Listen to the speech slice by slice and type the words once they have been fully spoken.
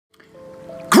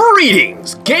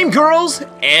Greetings, Game Girls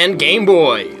and Game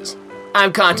Boys.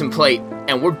 I'm Contemplate,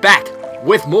 and we're back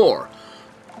with more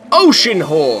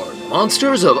Oceanhorn,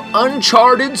 Monsters of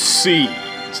Uncharted Seas.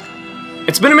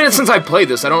 It's been a minute since I played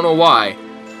this, I don't know why.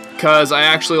 Because I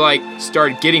actually,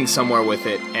 started getting somewhere with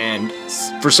it, and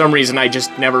for some reason I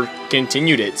just never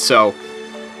continued it, so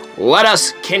let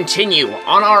us continue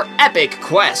on our epic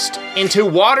quest into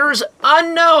waters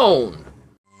unknown.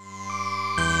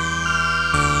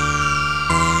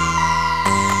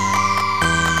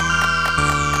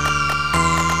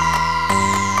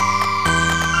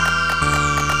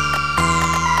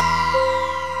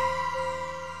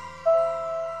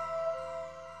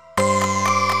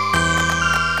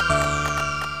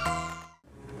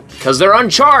 Because they're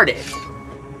uncharted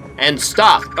and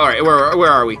stuck. Alright, where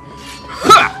are we?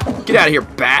 Ha! Get out of here,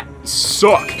 bat.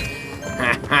 Suck.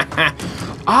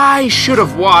 I should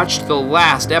have watched the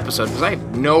last episode because I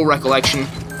have no recollection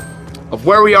of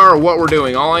where we are or what we're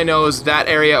doing. All I know is that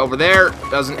area over there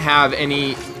doesn't have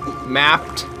any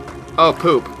mapped. Oh,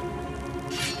 poop.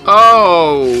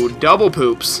 Oh, double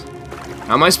poops.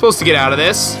 How am I supposed to get out of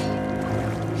this?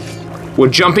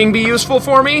 Would jumping be useful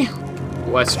for me?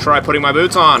 Let's try putting my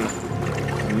boots on.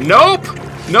 Nope!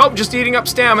 Nope, just eating up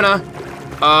stamina.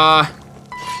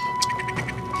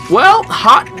 Well,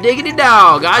 hot diggity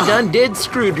dog. I done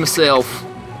screwed myself.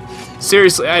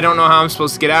 Seriously, I don't know how I'm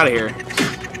supposed to get out of here.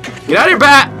 Get out of here,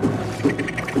 bat!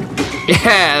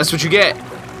 Yeah, that's what you get.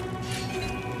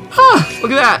 Huh,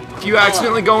 look at that. If you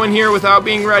accidentally go in here without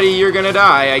being ready, you're gonna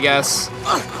die, I guess.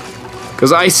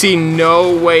 Because I see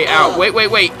no way out. Wait.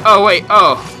 Oh, wait.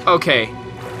 Oh, okay.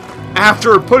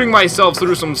 After putting myself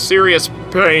through some serious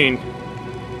pain,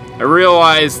 I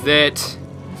realized that...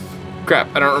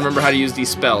 Crap, I don't remember how to use these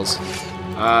spells.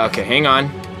 Okay, hang on.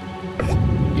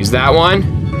 Use that one.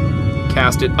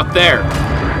 Cast it up there.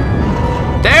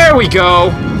 There we go!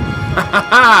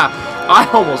 I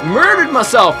almost murdered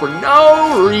myself for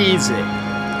no reason.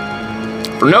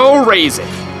 For no reason.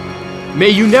 May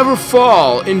you never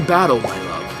fall in battle, my love.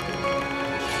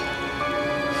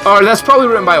 Oh, that's probably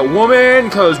written by a woman,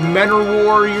 because men are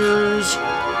warriors.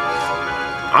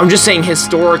 I'm just saying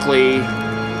historically.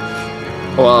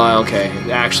 Well, okay.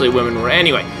 Actually, women were.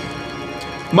 Anyway.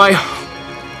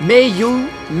 May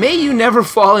you never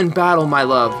fall in battle, my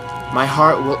love. My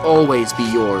heart will always be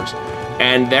yours.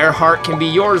 And their heart can be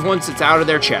yours once it's out of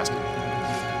their chest.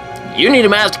 You need a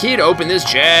master key to open this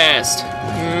chest.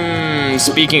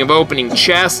 Speaking of opening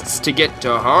chests to get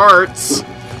to hearts.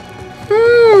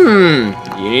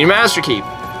 You need a master key.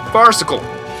 Farcical.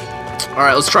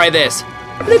 Alright, let's try this.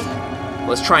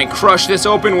 Let's try and crush this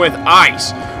open with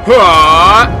ice.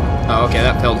 Oh, okay,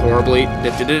 that failed horribly.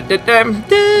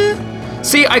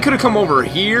 See, I could have come over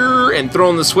here and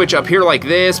thrown the switch up here like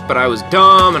this, but I was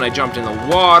dumb and I jumped in the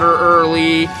water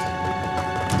early.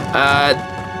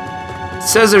 It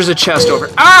says there's a chest over.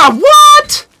 Ah,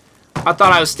 what? I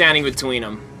thought I was standing between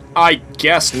them. I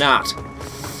guess not.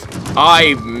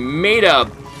 I made a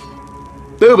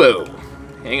boo-boo.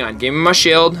 Hang on, give me my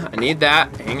shield. I need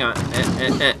that. Hang on.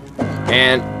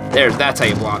 And that's how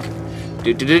you block.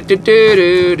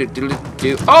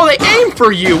 Oh, they aim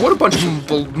for you! What a bunch of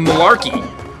malarkey.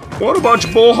 What a bunch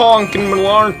of bull-honking,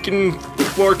 malarkin,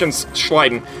 florkin,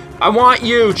 schleiden. I want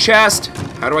you, chest.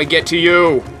 How do I get to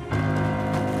you?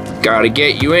 Gotta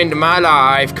get you into my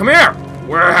life. Come here!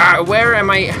 Where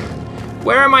am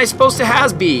I supposed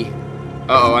to be?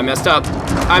 Uh-oh, I messed up.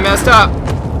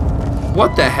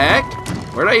 What the heck?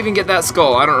 Where did I even get that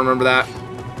skull? I don't remember that.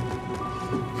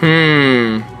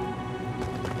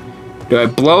 Do I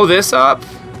blow this up?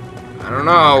 I don't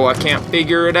know. I can't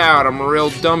figure it out. I'm a real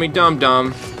dummy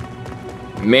dum-dum.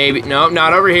 Maybe. No,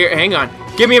 not over here. Hang on.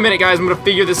 Give me a minute, guys. I'm going to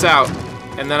figure this out.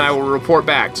 And then I will report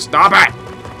back. Stop it!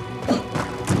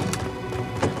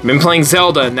 I've been playing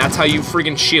Zelda, and that's how you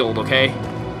freaking shield, okay?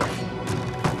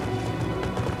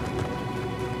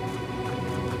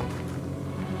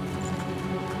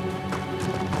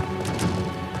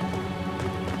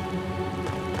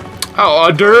 Oh,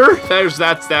 under?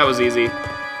 That was easy.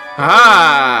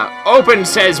 Ah, open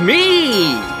says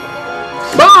me.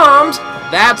 Bombs.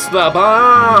 That's the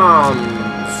bombs.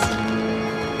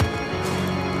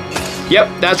 Yep,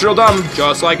 that's real dumb,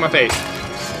 just like my face.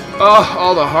 Oh,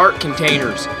 all the heart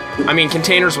containers. I mean,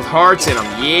 containers with hearts in them.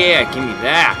 Yeah, give me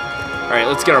that. All right,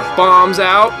 let's get our bombs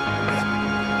out.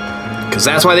 Because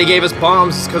that's why they gave us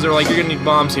bombs. It's because they're like, you're gonna need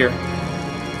bombs here.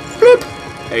 Bloop.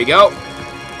 There you go.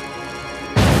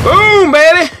 Boom,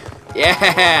 baby!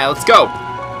 Yeah, let's go.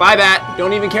 Bye, bat.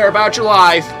 Don't even care about your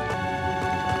life.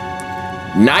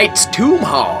 Knight's Tomb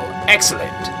Hall.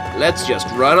 Excellent. Let's just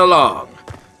run along.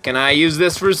 Can I use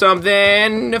this for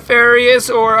something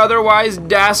nefarious or otherwise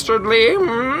dastardly?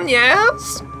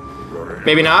 Yes?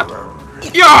 Maybe not?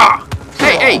 Yeah!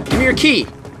 Hey, give me your key,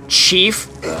 Chief.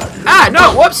 Ah,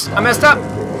 no, whoops, I messed up.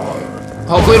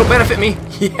 Hopefully it'll benefit me.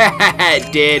 Yeah,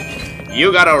 it did.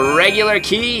 You got a regular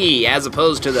key as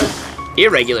opposed to the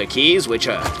irregular keys, which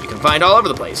you can find all over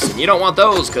the place. And you don't want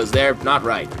those because they're not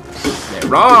right. They're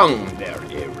wrong. They're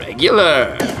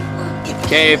irregular.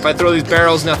 Okay, if I throw these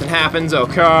barrels, nothing happens.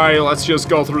 Okay, let's just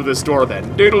go through this door then.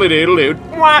 Doodly-doodle-dood.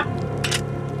 What?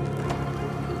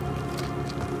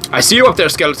 I see you up there,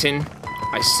 skeleton.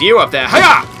 I see you up there.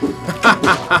 Hiya!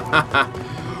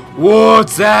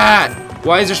 What's that?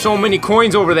 Why is there so many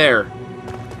coins over there?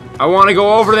 I want to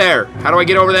go over there. How do I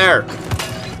get over there?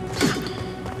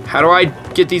 How do I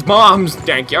get these bombs?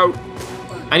 Thank you.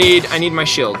 I need my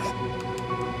shield.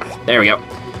 There we go.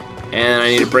 And I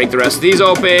need to break the rest of these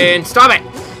open. Stop it!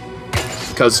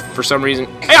 Because for some reason...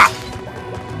 Yeah!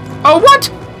 Oh,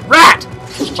 what? Rat!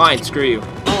 Fine, screw you.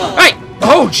 Hey!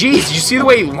 Oh, jeez. Did you see the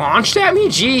way he launched at me?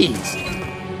 Jeez.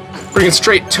 Freaking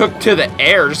straight took to the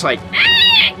air. Just like...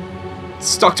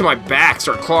 Stuck to my back.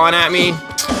 Started clawing at me.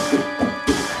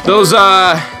 Those,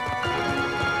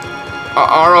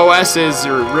 ROSs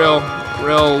are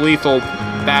real lethal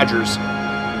badgers.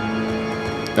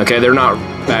 Okay, they're not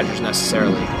badgers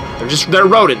necessarily. They're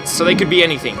rodents, so they could be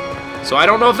anything. So I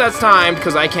don't know if that's timed,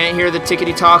 because I can't hear the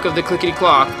tickety-talk of the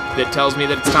clickety-clock that tells me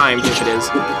that it's timed, if it is.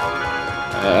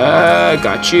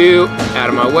 Got you. Out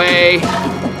of my way.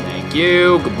 Thank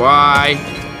you. Goodbye.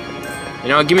 You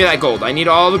know what, give me that gold. I need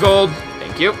all the gold.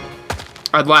 Thank you.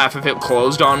 I'd laugh if it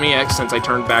closed on me, since I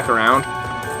turned back around.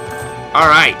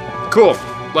 Alright, cool.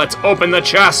 Let's open the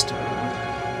chest.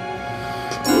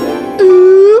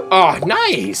 Ooh. Oh,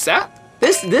 nice.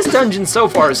 This dungeon so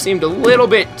far seemed a little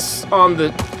bit on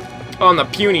the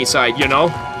puny side, you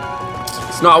know?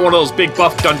 It's not one of those big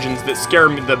buff dungeons that scare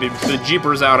me the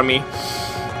jeepers out of me.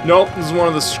 Nope, this is one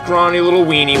of the scrawny little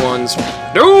weenie ones.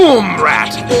 Doom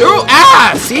rat! Doom!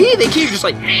 Ah! See? They keep just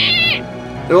like...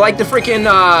 They're like the freaking,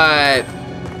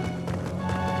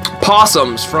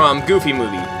 possums from Goofy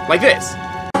movie. Like this.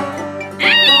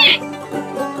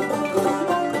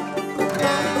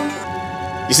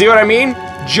 You see what I mean?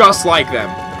 Just like them.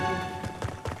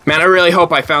 Man, I really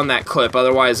hope I found that clip,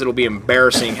 otherwise it'll be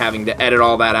embarrassing having to edit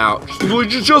all that out.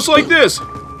 Just like this.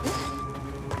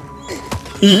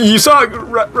 You saw it,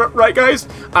 right, guys?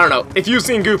 I don't know. If you've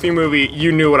seen Goofy movie,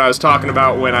 you knew what I was talking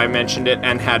about when I mentioned it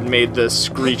and had made the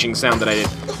screeching sound that I did.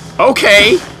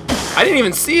 Okay! I didn't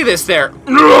even see this there.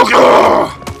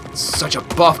 Such a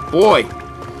buff boy.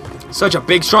 Such a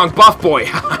big, strong buff boy.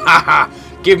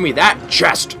 Give me that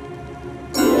chest.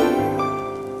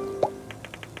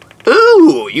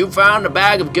 Ooh, you found a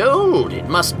bag of gold. It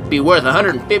must be worth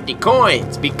 150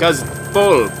 coins because it's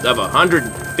full of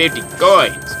 150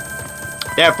 coins.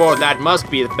 Therefore, that must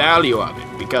be the value of it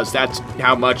because that's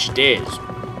how much it is.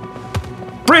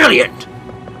 Brilliant!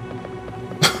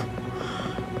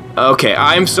 Okay,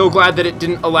 I'm so glad that it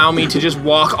didn't allow me to just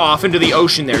walk off into the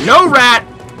ocean there. No, rat!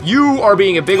 You are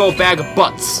being a big old bag of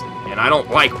butts, and I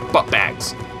don't like butt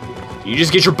bags. You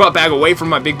just get your butt bag away from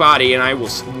my big body, and I will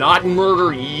not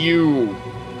murder you.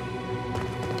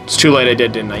 It's too late, I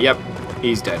did, didn't I? Yep,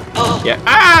 he's dead. Yeah.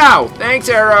 Ow! Thanks,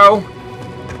 Arrow.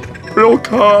 Real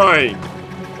kind.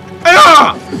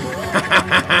 Ah!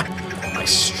 I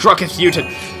strucketh you to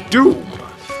doom.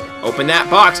 Open that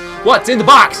box. What's in the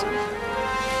box?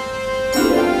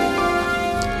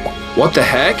 What the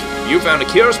heck? You found a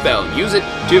cure spell. Use it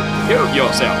to heal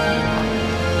yourself.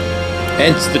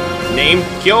 Hence the name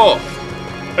Cure.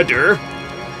 Adur.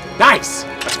 Nice.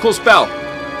 That's a cool spell.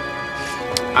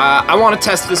 I want to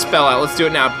test this spell out. Let's do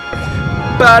it now.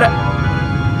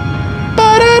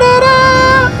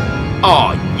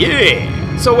 Oh, yeah.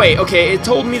 So wait, okay, it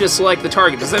told me to select the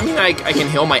target. Does that mean I can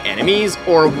heal my enemies?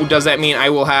 Or does that mean I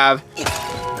will have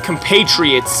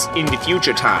compatriots in the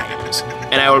future times?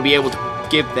 And I will be able to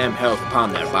give them health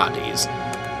upon their bodies.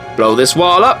 Blow this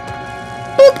wall up.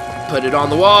 Boop. Put it on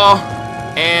the wall.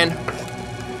 And...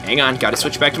 hang on, gotta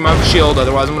switch back to my shield,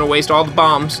 otherwise I'm gonna waste all the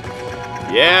bombs.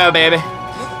 Yeah, baby.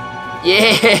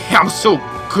 Yeah, I'm so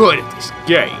good at this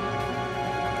game.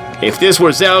 If this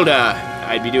were Zelda,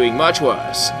 I'd be doing much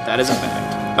worse. That is a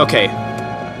fact. Okay.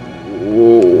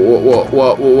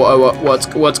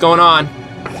 What's going on?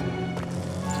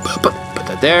 Put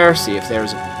that there, see if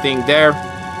there's a thing there.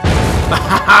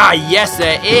 Yes,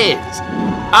 there is.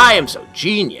 I am so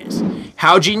genius.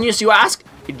 How genius, you ask?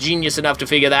 Genius enough to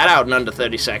figure that out in under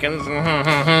 30 seconds.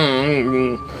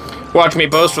 Watch me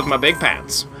boast with my big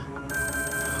pants.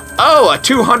 Oh, a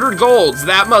 200 golds.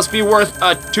 That must be worth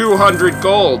a 200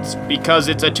 golds because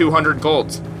it's a 200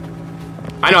 golds.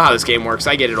 I know how this game works.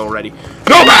 I get it already.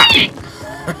 Go back!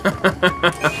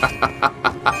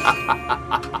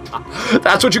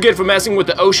 That's what you get for messing with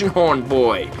the Oceanhorn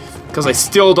boy. Because I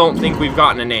still don't think we've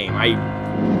gotten a name. I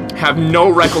have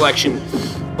no recollection.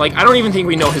 Like, I don't even think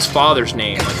we know his father's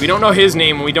name. Like, we don't know his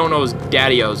name and we don't know his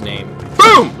daddy-o's name.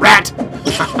 Boom! Rat!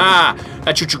 Haha!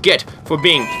 That's what you get for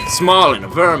being small and a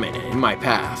vermin in my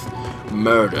path.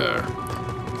 Murder.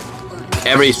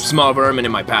 Every small vermin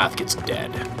in my path gets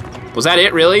dead. Was that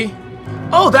it, really?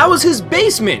 Oh, that was his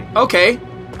basement! Okay.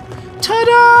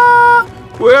 Ta-da!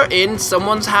 We're in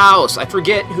someone's house. I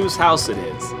forget whose house it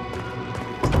is.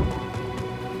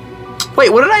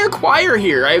 Wait, what did I acquire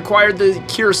here? I acquired the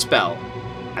cure spell.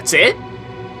 That's it?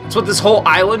 That's what this whole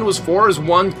island was for, is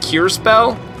one cure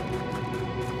spell?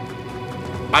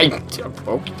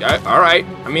 Alright.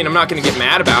 I mean, I'm not gonna get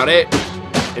mad about it.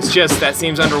 It's just, that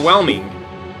seems underwhelming.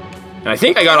 And I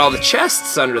think I got all the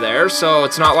chests under there, so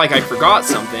it's not like I forgot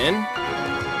something.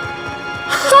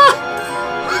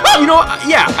 You know,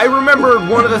 yeah, I remembered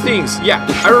one of the things. Yeah,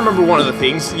 I remember one of the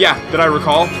things. Yeah, that I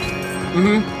recall.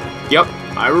 Yep,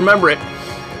 I remember it.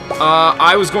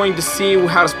 I was going to see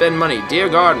how to spend money. Dear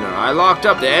Gardener, I locked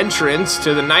up the entrance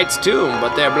to the knight's tomb,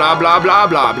 but they're blah, blah, blah,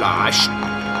 blah, blah.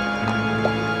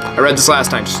 I read this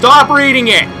last time. Stop reading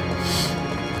it!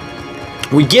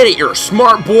 We get it, you're a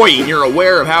smart boy and you're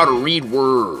aware of how to read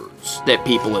words that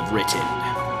people have written.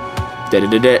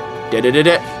 Da-da-da-da,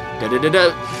 da-da-da-da,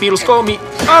 da-da-da-da, beetle skull meat.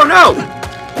 Oh no!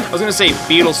 I was gonna say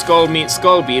beetle skull meat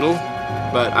skull beetle,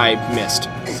 but I missed,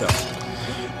 so.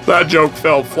 That joke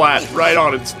fell flat, right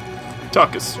on its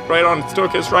tuchus, right on its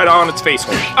tuchus, right on its face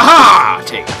hole. Aha!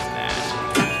 Take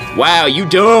that. Wow, you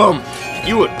dumb.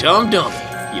 You a dumb dummy.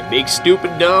 You big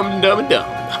stupid dumb dumb dumb.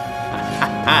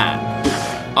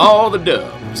 All the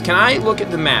dubs. Can I look at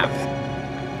the map?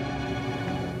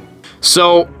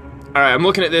 So, alright, I'm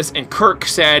looking at this, and Kirk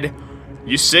said,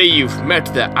 you say you've met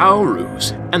the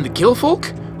Aurus and the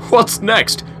Gillfolk? What's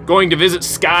next? Going to visit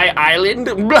Sky Island?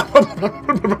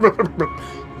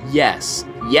 Yes.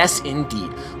 Yes, indeed.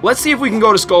 Let's see if we can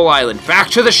go to Skull Island. Back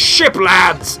to the ship,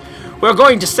 lads! We're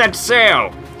going to set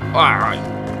sail. Alright.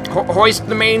 Hoist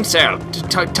the mainsail.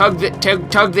 Tug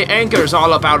the anchors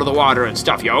all up out of the water and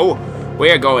stuff, yo.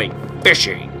 We're going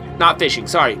fishing. Not fishing,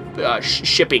 sorry.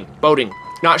 Shipping. Boating.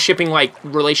 Not shipping like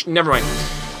relation. Never mind.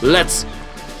 Let's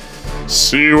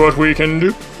see what we can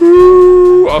do.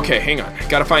 Okay, hang on.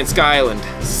 Gotta find Sky Island.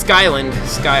 Sky Island.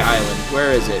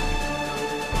 Where is it?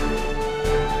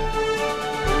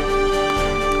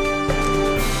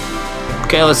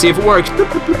 Okay, let's see if it works.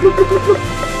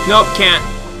 Nope, can't.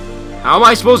 How am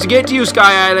I supposed to get to you,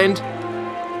 Sky Island?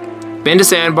 Been to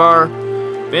Sandbar.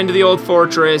 Been to the old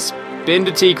fortress. Been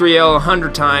to Tikriel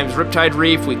 100 times. Riptide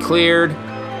Reef, we cleared.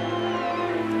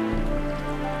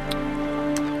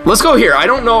 Let's go here. I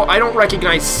don't know. I don't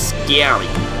recognize Scary.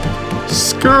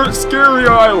 Scary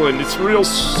Island. It's real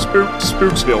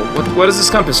Spooksville. What does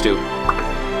this compass do?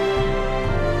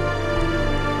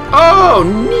 Oh,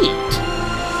 neat.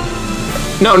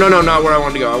 No, not where I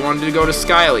wanted to go. I wanted to go to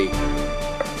Skyly.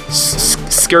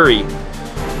 Scurry.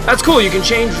 That's cool. You can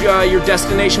change your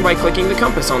destination by clicking the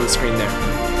compass on the screen there.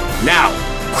 Now,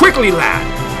 quickly, lad,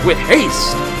 with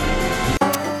haste.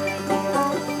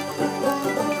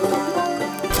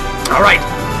 All right,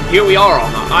 here we are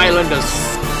on the island of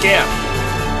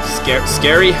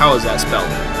Scary? How is that spelled?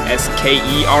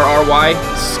 S-K-E-R-R-Y?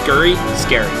 Scurry?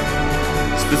 Scary.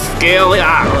 It's the Scaly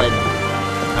Island.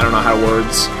 I don't know how to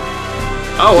words.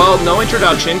 Oh, well, no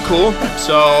introduction. Cool.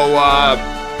 So,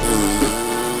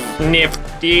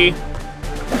 nifty. I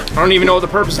don't even know what the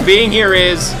purpose of being here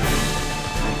is.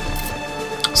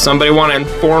 Somebody want to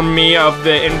inform me of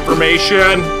the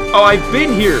information? Oh, I've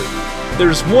been here.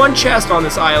 There's one chest on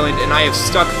this island, and I have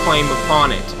stuck claim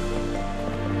upon it.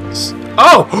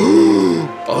 Oh!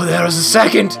 Oh, there was a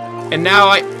second. And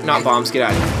now not bombs, get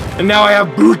out of here. And now I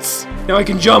have boots. Now I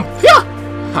can jump. Yeah!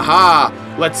 Haha.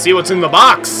 Let's see what's in the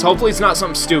box. Hopefully it's not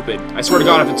something stupid. I swear to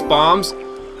God, if it's bombs.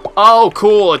 Oh,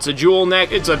 cool. It's a jewel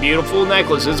neck. It's a beautiful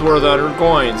necklace. It's worth 100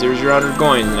 coins. There's your 100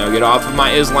 coins. Now get off of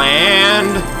my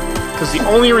island. Because the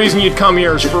only reason you'd come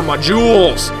here is for my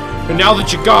jewels. And now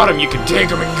that you got them, you can take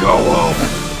them and go home.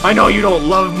 I know you don't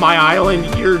love my island.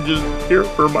 You're just here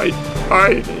for my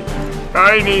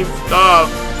tiny stuff.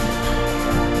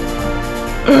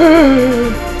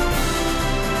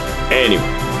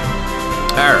 Anyway.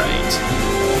 Alright.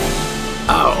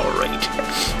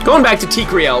 Going back to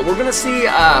Tikriel, we're gonna see,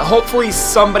 hopefully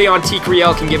somebody on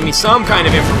Tikriel can give me some kind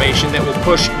of information that will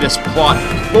push this plot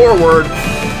forward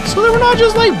so that we're not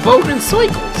just like voting in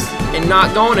cycles. and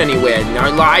not going anywhere, and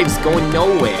our lives going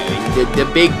nowhere. And the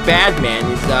big bad man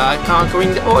is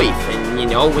conquering the earth, and you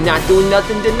know, we're not doing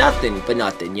nothing to nothing for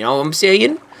nothing. You know what I'm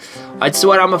saying? That's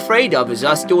what I'm afraid of, is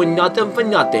us doing nothing for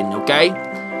nothing. Okay?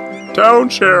 Town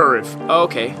sheriff.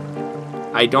 Okay.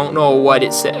 I don't know what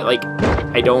it said. Like,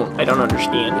 I don't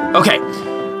understand it. Okay.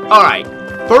 All right.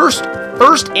 First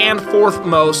and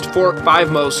foremost.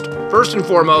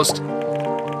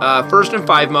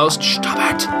 Stop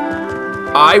it.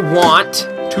 I want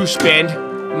to spend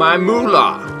my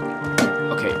moolah.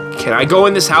 Okay, can I go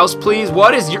in this house, please?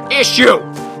 What is your issue?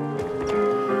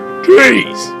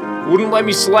 Jeez. Wouldn't let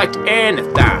me select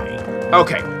anything.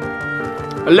 Okay.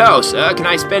 Hello, sir. Can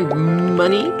I spend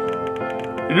money?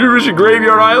 Did you visit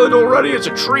Graveyard Island already? It's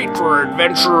a treat for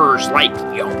adventurers like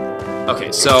you.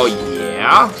 Okay, so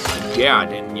yeah,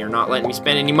 and you're not letting me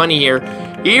spend any money here.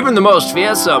 Even the most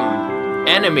fearsome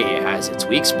enemy has its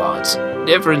weak spots.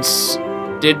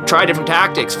 Try different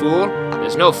tactics, fool.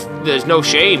 There's no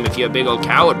shame if you're a big old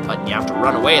coward, but you have to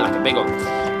run away like a big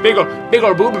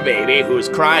old booby baby who's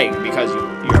crying because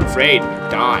you're afraid to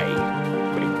die.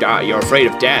 You're afraid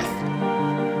of death.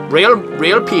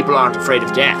 Real people aren't afraid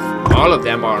of death. All of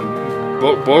them are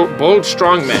bold,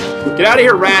 strong men. Get out of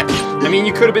here, rat. I mean,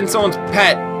 you could have been someone's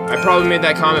pet. I probably made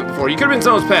that comment before. You could have been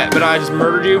someone's pet, but I just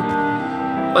murdered you.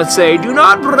 Let's say, do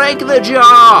not break the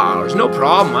jars. No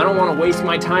problem. I don't want to waste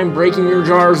my time breaking your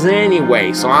jars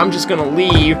anyway, so I'm just going to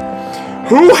leave.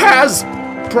 Who has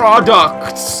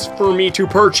products for me to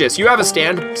purchase? You have a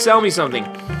stand. Sell me something.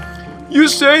 You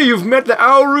say you've met the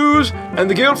Owlroos and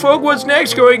the Guildfolk. What's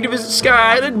next? Going to visit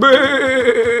Skyland?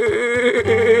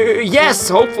 Yes,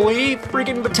 hopefully.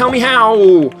 Freaking, but tell me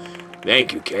how.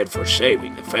 Thank you, kid, for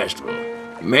saving the festival.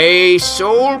 May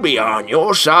soul be on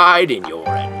your side in your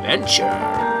adventures.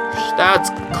 That's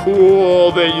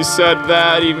cool that you said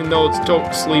that, even though it's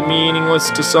totally meaningless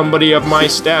to somebody of my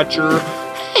stature.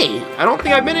 Hey, I don't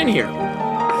think I've been in here.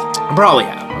 I probably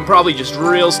have. I'm probably just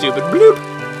real stupid. Bloop.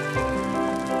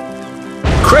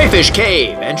 Crayfish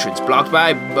Cave. Entrance blocked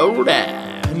by boulder.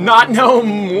 Not no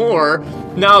more.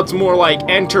 Now it's more like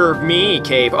Enter Me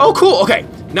Cave. Oh, cool. Okay.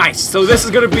 Nice. So this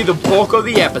is going to be the bulk of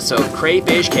the episode.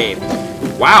 Crayfish Cave.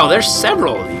 Wow, there's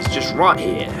several of these just right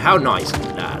here. How nice is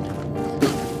that?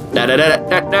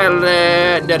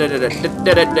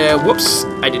 Whoops.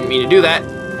 I didn't mean to do that.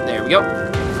 There we go.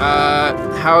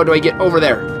 How do I get over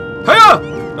there? Hiya!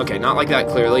 Okay, not like that,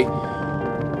 clearly.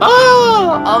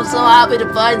 Oh, I'm so happy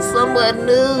to find somewhere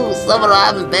new, somewhere I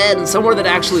haven't been, somewhere that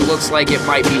actually looks like it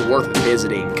might be worth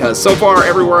visiting, because so far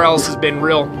everywhere else has been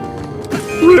real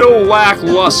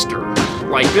lackluster.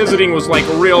 Like, visiting was like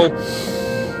a real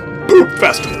poop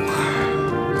festival.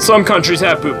 Some countries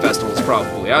have poop festivals,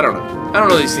 probably. I don't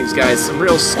know these things, guys. Some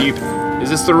real stupid. Is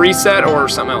this the reset or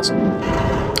something else?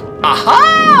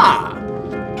 Aha!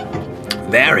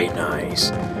 Very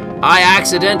nice.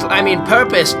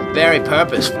 Very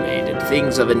purposefully did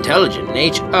things of intelligent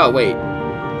nature. Oh, wait.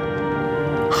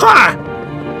 Ha!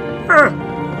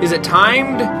 Is it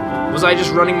timed? Was I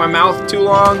just running my mouth too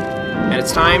long? And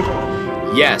it's timed?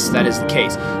 Yes, that is the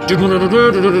case.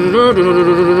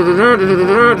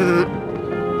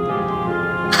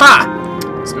 Ha!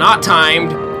 It's not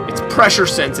timed. It's pressure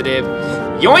sensitive.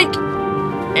 Yoink!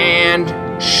 And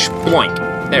shpoink.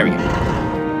 There we go.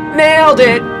 Nailed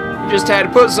it! Just had to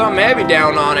put something heavy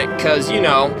down on it, cause, you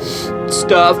know,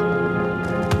 stuff.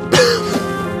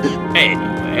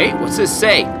 Anyway, what's this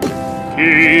say?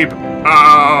 Keep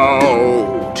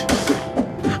out.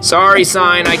 Sorry,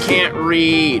 sign, I can't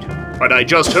read. But I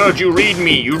just heard you read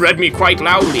me. You read me quite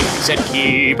loudly. I said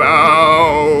keep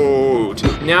out.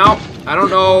 Now, I don't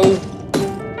know.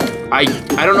 I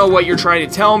don't know what you're trying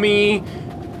to tell me,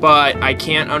 but I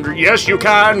can't Yes, you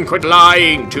can. Quit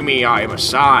lying to me. I am a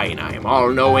sign. I am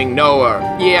all-knowing knower.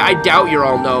 Yeah, I doubt you're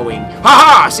all-knowing.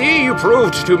 Ha-ha! See, you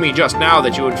proved to me just now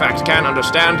that you in fact can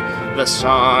understand the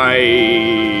sign.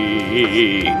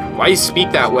 Why you speak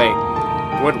that way?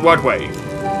 What way?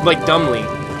 Like dumbly.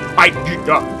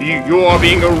 You are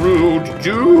being a rude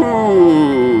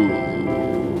dude.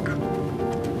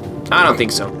 I don't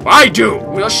think so. I do.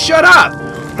 Well, shut up.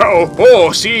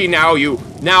 Oh, see, now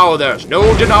there's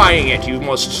no denying it. You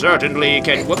most certainly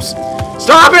can. Whoops.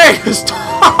 Stop it!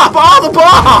 Stop all the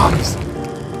bombs!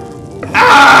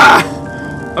 Ah!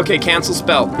 Okay, cancel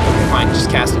spell. Fine,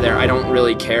 just cast it there. I don't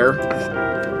really care.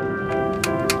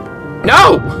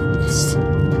 No!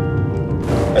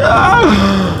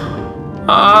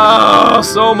 Oh,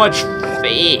 so much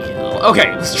fail.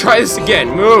 Okay, let's try this again.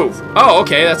 Move. Oh,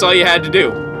 okay, that's all you had to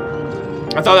do.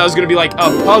 I thought that was gonna be like a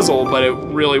puzzle, but it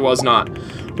really was not.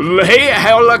 Hey,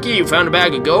 how lucky you found a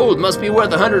bag of gold. Must be worth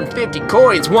 150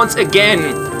 coins once again.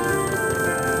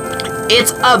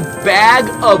 It's a bag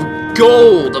of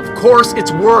gold. Of course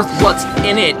it's worth what's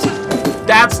in it.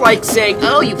 That's like saying,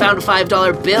 oh, you found a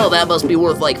 $5 bill. That must be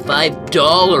worth like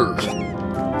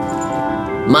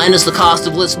 $5. Minus the cost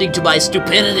of listening to my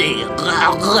stupidity.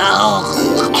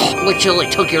 Which only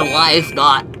took your life,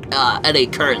 not any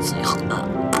currency.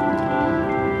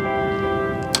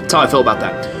 That's how I feel about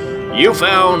that. You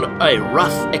found a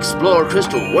rough explorer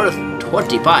crystal worth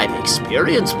 25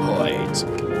 experience points.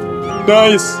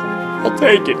 Nice. I'll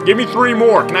take it. Give me 3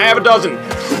 more. Can I have a dozen?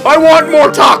 I want more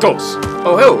tacos!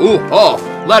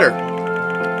 Oh, letter.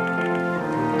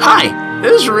 Hi,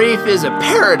 this reef is a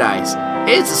paradise.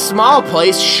 It's a small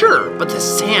place, sure, but the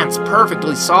sand's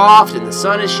perfectly soft and the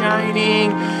sun is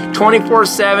shining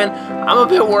 24/7. I'm a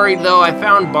bit worried though. I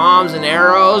found bombs and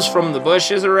arrows from the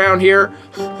bushes around here.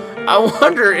 I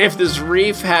wonder if this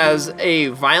reef has a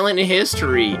violent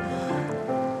history.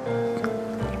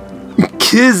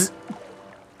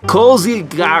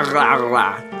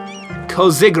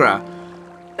 Kozigra.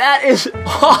 That is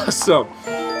awesome.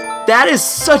 That is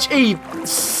such a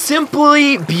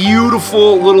simply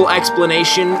beautiful little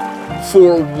explanation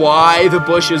for why the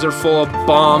bushes are full of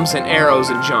bombs and arrows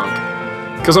and junk.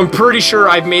 Because I'm pretty sure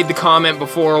I've made the comment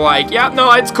before like, yeah,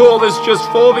 no, it's cool, it's just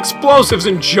full of explosives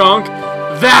and junk.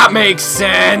 That makes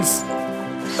sense.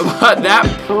 But that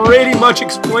pretty much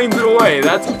explains it away.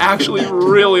 That's actually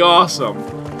really awesome.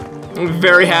 I'm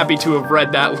very happy to have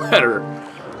read that letter.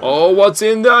 Oh, what's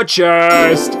in the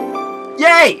chest?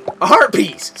 Yay! A heart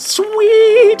piece!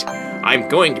 Sweet! I'm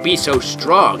going to be so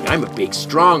strong. I'm a big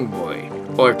strong boy.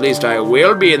 Or at least I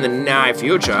will be in the nigh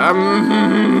future.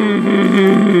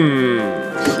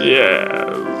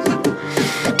 Yeah.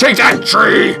 Take that,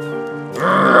 tree!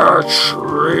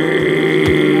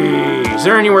 Tree! Is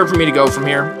there anywhere for me to go from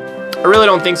here? I really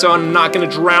don't think so. I'm not going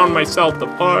to drown myself to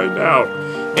find out.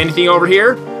 Anything over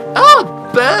here? Oh, a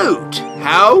boat!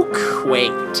 How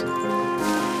quaint.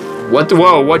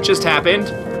 Whoa, what just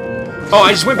happened? Oh,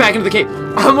 I just went back into the cave.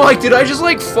 I'm like, did I just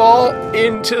like fall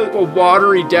into a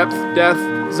watery death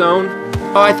zone?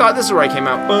 Oh, I thought this is where I came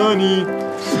out. Funny.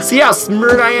 See how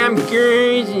smart I am,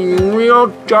 guys? Real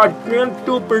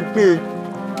judgmental person.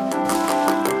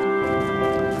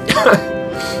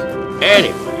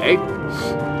 Anyway.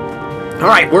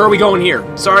 Alright, where are we going here?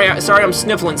 Sorry I'm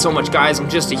sniffling so much, guys. I'm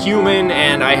just a human,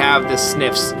 and I have the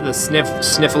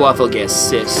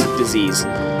sniffleupagus disease.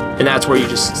 And that's where you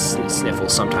just sniffle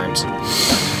sometimes.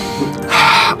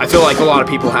 I feel like a lot of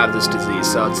people have this disease,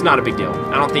 so it's not a big deal.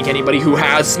 I don't think anybody who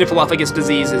has sniffleupagus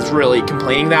disease is really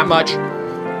complaining that much.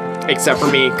 Except for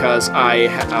me, because I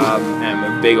am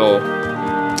a big ol'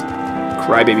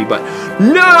 crybaby, but...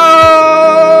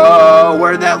 No!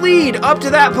 Where'd that lead? Up to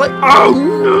that place? Oh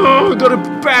no! Gotta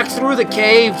back through the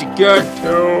cave to get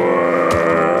to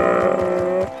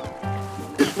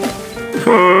it.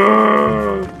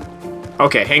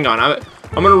 Okay, hang on. I'm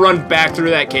gonna run back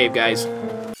through that cave, guys.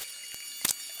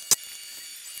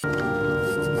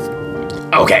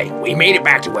 Okay, we made it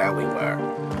back to where we were.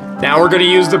 Now we're gonna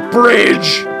use the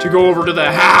bridge to go over to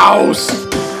the house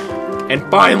and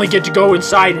finally get to go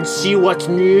inside and see what's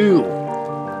new.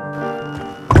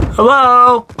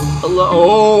 Hello? Hello?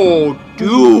 Oh,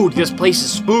 dude, this place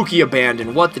is spooky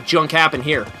abandoned. What the junk happened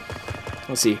here?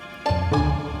 Let's see.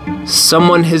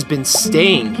 Someone has been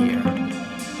staying here.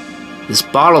 This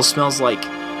bottle smells like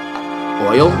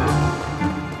oil.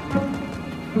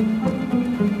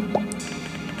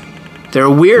 There are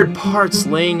weird parts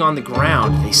laying on the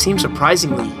ground. They seem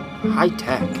surprisingly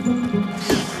high-tech.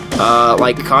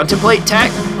 Like contemplate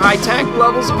tech? High-tech?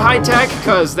 Levels of high-tech?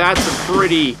 Because that's a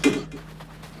pretty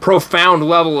profound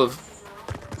level of...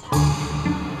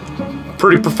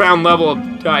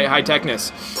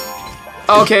 high-techness.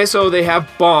 Okay, so they have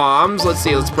bombs. Let's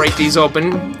see, let's break these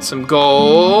open. Some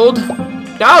gold.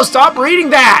 No, stop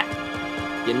reading that!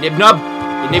 You nib-nub.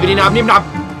 You nibbity-nob-nib-nob.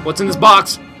 What's in this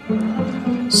box?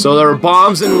 So there are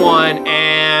bombs in one,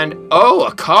 and... oh,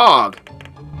 a cog.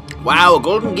 Wow, a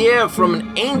golden gift from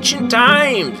an ancient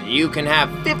times. You can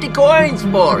have 50 coins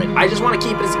for it. I just want to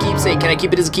keep it as a keepsake. Can I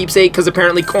keep it as a keepsake? Because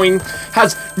apparently coin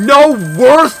has no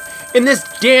worth in this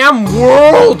damn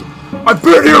world. I've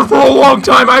been here for a long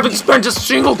time. I haven't spent a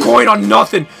single coin on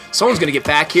nothing. Someone's going to get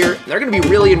back here. They're going to be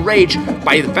really enraged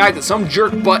by the fact that some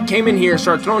jerk butt came in here,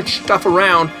 started throwing stuff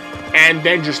around, and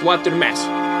then just left it a mess.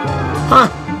 Huh.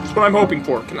 That's what I'm hoping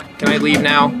for. Can I leave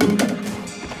now?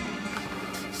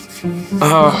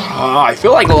 I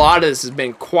feel like a lot of this has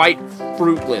been quite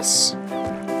fruitless.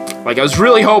 Like, I was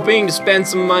really hoping to spend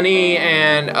some money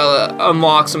and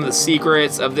unlock some of the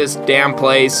secrets of this damn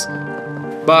place.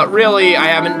 But really, I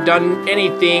haven't done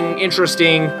anything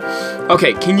interesting.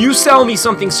 Okay, can you sell me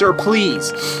something, sir,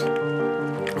 please?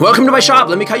 Welcome to my shop.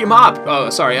 Let me cut your mop. Oh,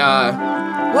 sorry.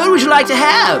 What would you like to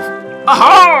have?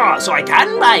 Aha! So I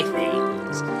can buy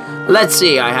things. Let's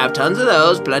see. I have tons of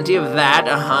those. Plenty of that.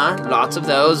 Lots of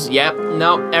those. Yep.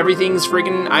 No, everything's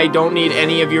freaking... I don't need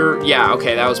any of your... Yeah,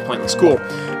 okay. That was pointless. Cool.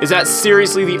 Is that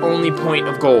seriously the only point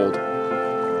of gold?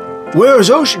 Where's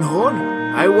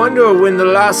Oceanhorn? I wonder when the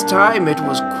last time it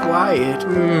was quiet.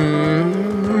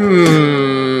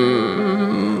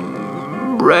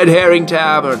 Red Herring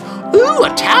Tavern. Ooh, a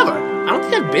tavern. I don't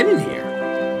think I've been in here.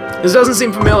 This doesn't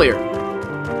seem familiar.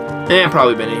 I've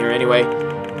probably been in here anyway.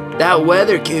 That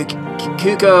weather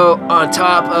cuckoo on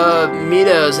top of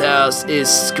Mito's house is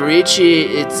screechy.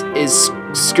 It's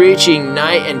screeching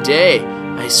night and day.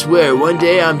 I swear, one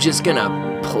day I'm just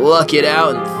gonna pluck it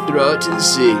out and throw it to the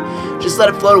sea. Just let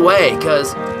it float away,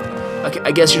 cause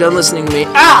I guess you're done listening to me.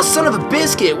 Ah, son of a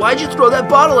biscuit! Why'd you throw that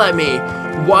bottle at me?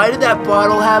 Why did that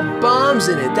bottle have bombs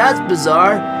in it? That's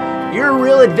bizarre. You're a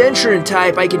real adventuring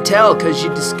type, I can tell, cause you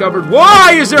discovered...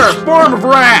 Why is there a farm of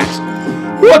rats?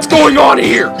 What's going on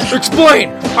here?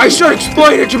 Explain! I said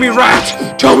explain it to me, rats!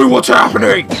 Tell me what's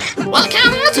happening! Well,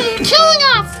 Captain, what's killing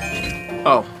us?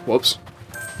 Oh, whoops.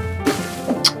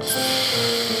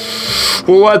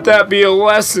 We'll let that be a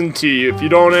lesson to you. If you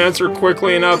don't answer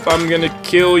quickly enough, I'm gonna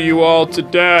kill you all to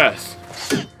death.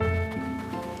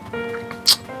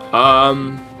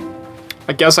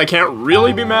 I guess I can't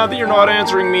really be mad that you're not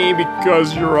answering me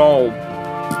because you're all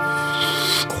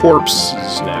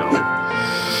corpses now.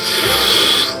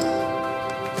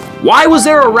 Why was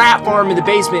there a rat farm in the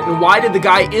basement, and why did the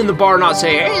guy in the bar not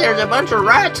say, "Hey, there's a bunch of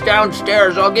rats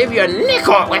downstairs, I'll give you a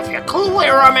nickel if you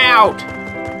clear them out"?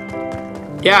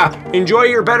 Yeah, enjoy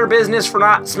your better business for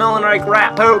not smelling like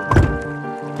rat poop.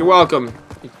 You're welcome,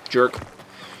 you jerk.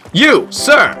 You,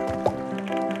 sir!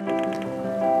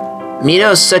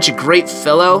 Mito's such a great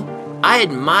fellow. I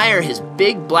admire his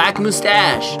big black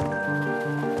mustache.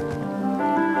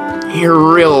 You're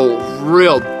a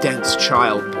real dense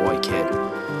child, boy, kid.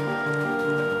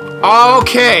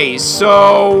 Okay,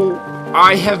 so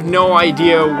I have no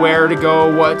idea where to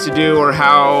go, what to do, or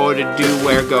how to do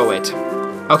where go it.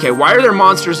 Okay, why are there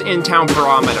monsters in town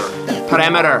perimeter?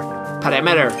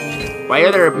 Why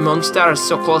are there monsters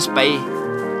so close by?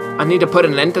 I need to put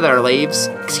an end to their lives.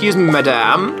 Excuse me,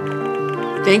 madame.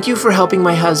 Thank you for helping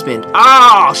my husband.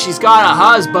 Oh, she's got a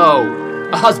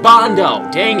husbando. A husbando.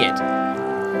 Dang it.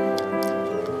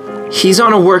 He's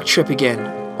on a work trip again.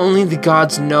 Only the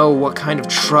gods know what kind of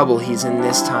trouble he's in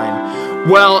this time.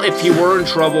 Well, if he were in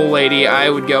trouble, lady, I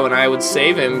would go and I would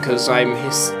save him because I'm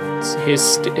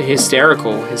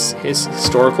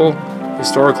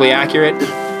historically accurate.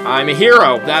 I'm a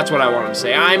hero. That's what I wanted to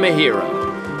say. I'm a hero.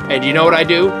 And you know what I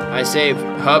do? I save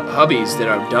hubbies that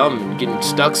are dumb, getting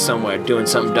stuck somewhere, doing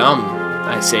something dumb.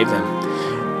 I save them.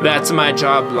 That's my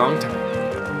job long time.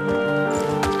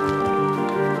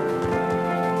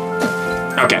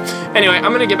 Okay, anyway,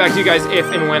 I'm gonna get back to you guys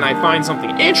if and when I find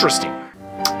something interesting.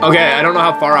 Okay, I don't know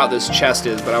how far out this chest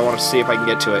is, but I want to see if I can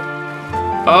get to it.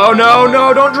 Oh, no,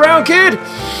 don't drown, kid!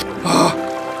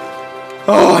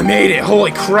 Oh, I made it,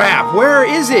 holy crap. Where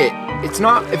is it?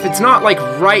 If it's not like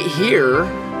right here,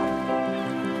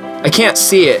 I can't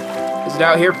see it. Is it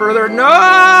out here further? No,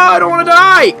 I don't want to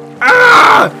die!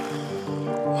 Ah!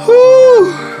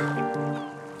 Whew.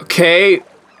 Okay.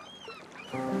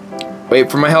 Wait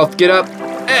for my health to get up.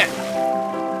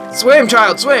 Swim,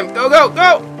 child, swim. Go, go,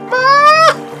 go!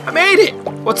 Ah! I made it!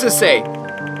 What's this say?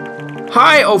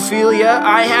 Hi, Ophelia.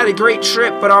 I had a great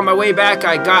trip, but on my way back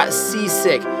I got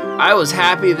seasick. I was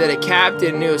happy that a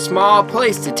captain knew a small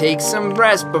place to take some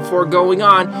rest before going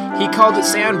on. He called it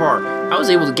Sandbar. I was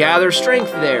able to gather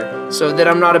strength there, so that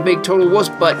I'm not a big total wuss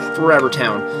butt forever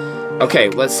town. Okay,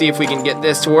 let's see if we can get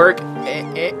this to work.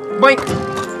 Boink!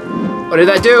 What did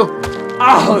that do?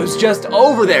 Oh, it was just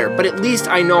over there, but at least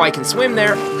I know I can swim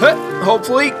there. Huh,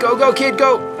 hopefully. Go, go, kid,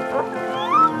 go.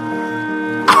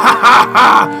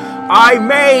 I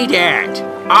made it!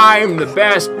 I'm the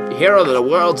best hero that the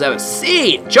world's ever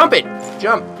seen. Jump it!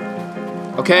 Jump.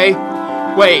 Okay.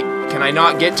 Wait, can I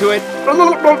not get to it?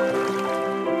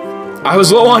 I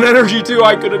was low on energy too.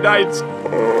 I could have died so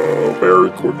very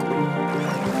quickly.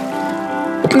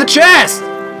 Open the chest!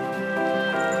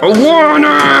 I want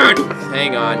it!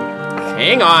 Hang on.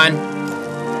 Hang on.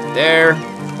 There.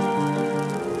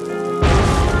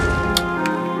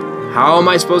 How am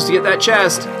I supposed to get that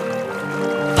chest?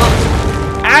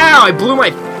 Ow! I blew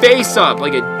my face up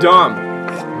like a dumb.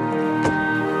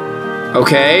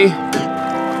 Okay.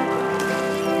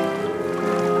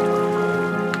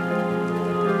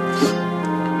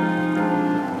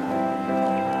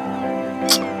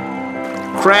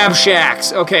 Crab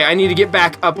shacks. Okay, I need to get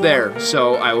back up there.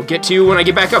 So I will get to you when I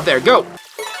get back up there. Go.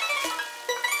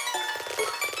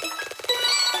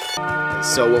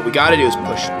 So what we gotta do is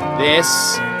push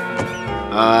this.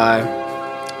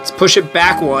 Let's push it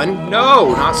back one.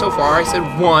 No, not so far. I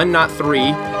said 1, not 3.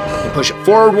 And push it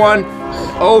forward 1,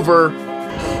 over.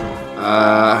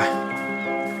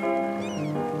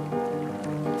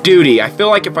 Duty. I feel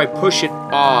like if I push it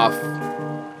off...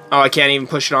 Oh, I can't even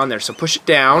push it on there. So push it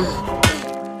down.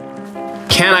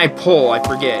 Can I pull? I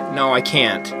forget. No, I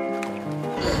can't.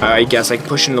 I guess I can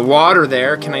push it in the water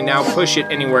there. Can I now push it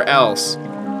anywhere else?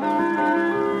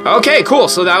 Okay, cool.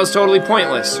 So that was totally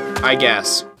pointless, I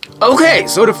guess. Okay,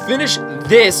 so to finish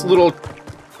this little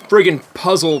friggin'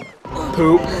 puzzle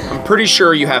poop, I'm pretty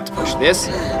sure you have to push this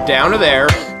down to there.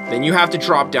 Then you have to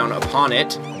drop down upon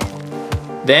it.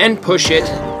 Then push it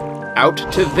out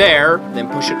to there, then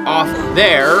push it off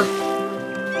there.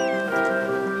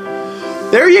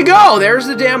 There you go, there's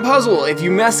the damn puzzle. If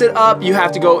you mess it up, you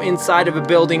have to go inside of a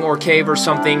building or cave or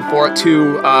something for it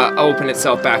to open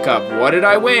itself back up. What did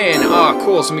I win? Oh,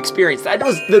 cool, some experience. That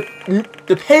was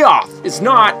the payoff is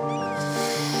not...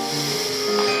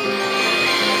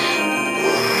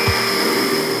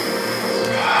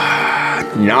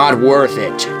 not worth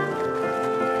it.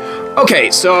 Okay,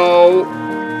 so...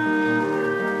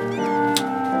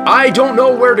 I don't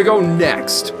know where to go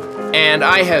next, and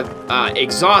I have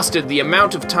exhausted the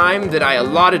amount of time that I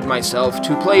allotted myself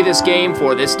to play this game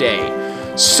for this day.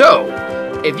 So,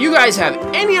 if you guys have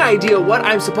any idea what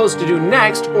I'm supposed to do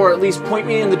next, or at least point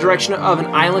me in the direction of an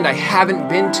island I haven't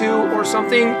been to or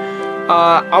something,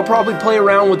 I'll probably play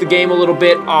around with the game a little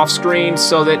bit off screen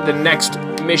so that the next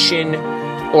mission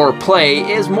or play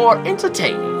is more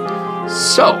entertaining.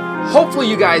 So, hopefully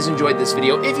you guys enjoyed this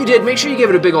video. If you did, make sure you give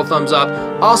it a big old thumbs up.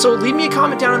 Also, leave me a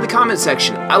comment down in the comment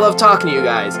section. I love talking to you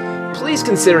guys. Please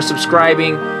consider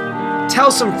subscribing.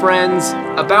 Tell some friends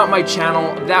about my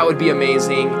channel. That would be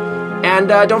amazing. And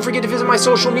don't forget to visit my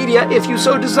social media if you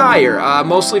so desire.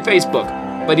 Mostly Facebook.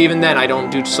 But even then, I don't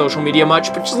do social media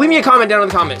much. But just leave me a comment down in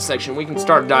the comment section. We can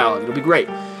start a dialogue. It'll be great.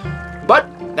 But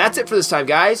that's it for this time,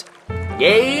 guys.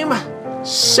 Game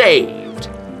saved.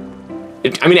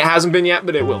 I mean, it hasn't been yet,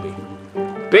 but it will be.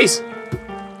 Peace.